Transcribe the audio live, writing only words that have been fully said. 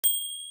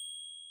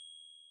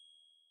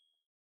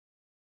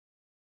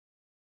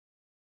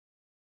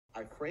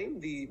I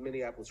framed the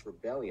Minneapolis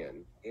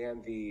Rebellion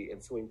and the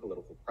ensuing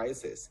political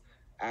crisis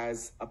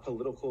as a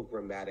political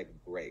grammatic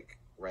break,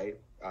 right?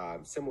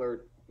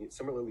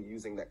 Similarly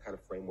using that kind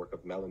of framework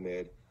of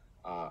Melamed,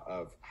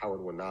 of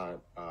Howard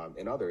Winant,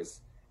 and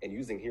others, and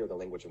using here the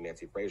language of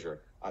Nancy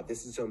Fraser,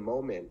 this is a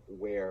moment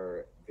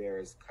where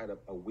there's kind of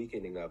a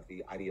weakening of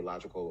the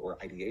ideological or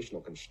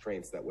ideational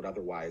constraints that would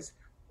otherwise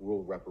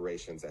rule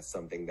reparations as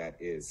something that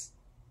is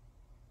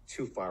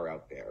too far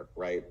out there,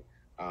 right?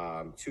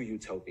 Too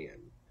utopian,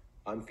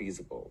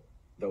 unfeasible,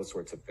 those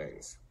sorts of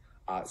things.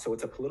 So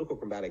it's a political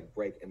grammatic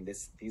break, and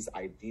these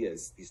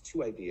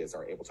two ideas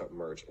are able to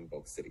emerge in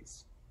both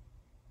cities.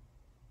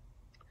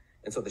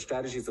 And so the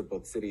strategies of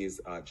both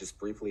cities, just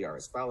briefly, are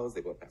as follows.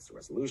 They both passed a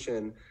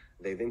resolution.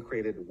 They then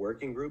created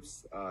working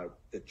groups,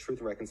 the Truth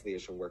and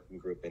Reconciliation Working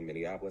Group in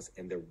Minneapolis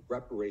and the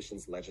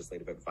Reparations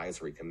Legislative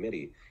Advisory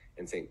Committee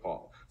in St.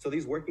 Paul. So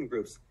these working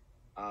groups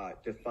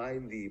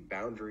define the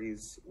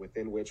boundaries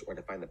within which, or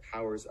define the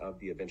powers of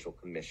the eventual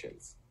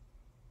commissions.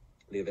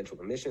 The eventual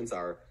commissions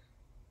are,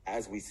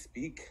 as we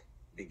speak,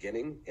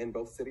 beginning in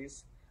both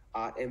cities.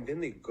 And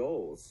then the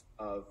goals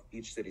of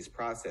each city's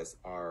process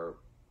are,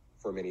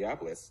 for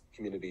Minneapolis,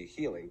 community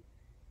healing,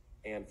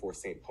 and for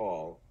St.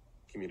 Paul,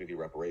 community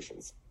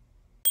reparations.